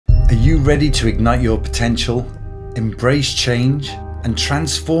Are you ready to ignite your potential, embrace change, and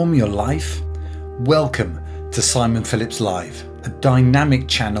transform your life? Welcome to Simon Phillips Live, a dynamic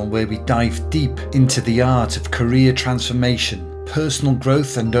channel where we dive deep into the art of career transformation, personal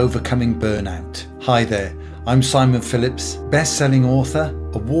growth, and overcoming burnout. Hi there, I'm Simon Phillips, best-selling author,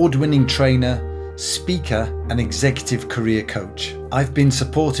 award-winning trainer, speaker, and executive career coach. I've been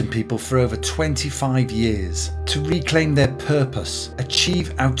supporting people for over 25 years to reclaim their purpose,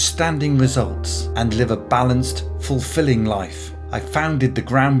 achieve outstanding results, and live a balanced, fulfilling life. I founded the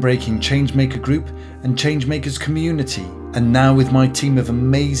groundbreaking Changemaker Group and Changemakers community, and now with my team of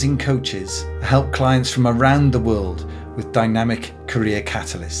amazing coaches, I help clients from around the world with dynamic career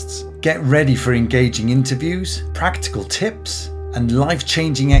catalysts. Get ready for engaging interviews, practical tips, and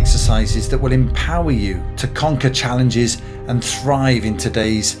life-changing exercises that will empower you to conquer challenges and thrive in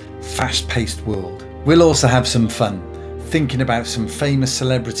today's fast-paced world. We'll also have some fun, thinking about some famous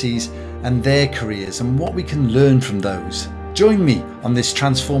celebrities and their careers and what we can learn from those. Join me on this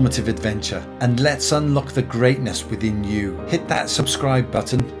transformative adventure and let's unlock the greatness within you. Hit that subscribe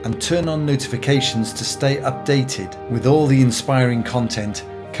button and turn on notifications to stay updated with all the inspiring content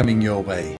coming your way.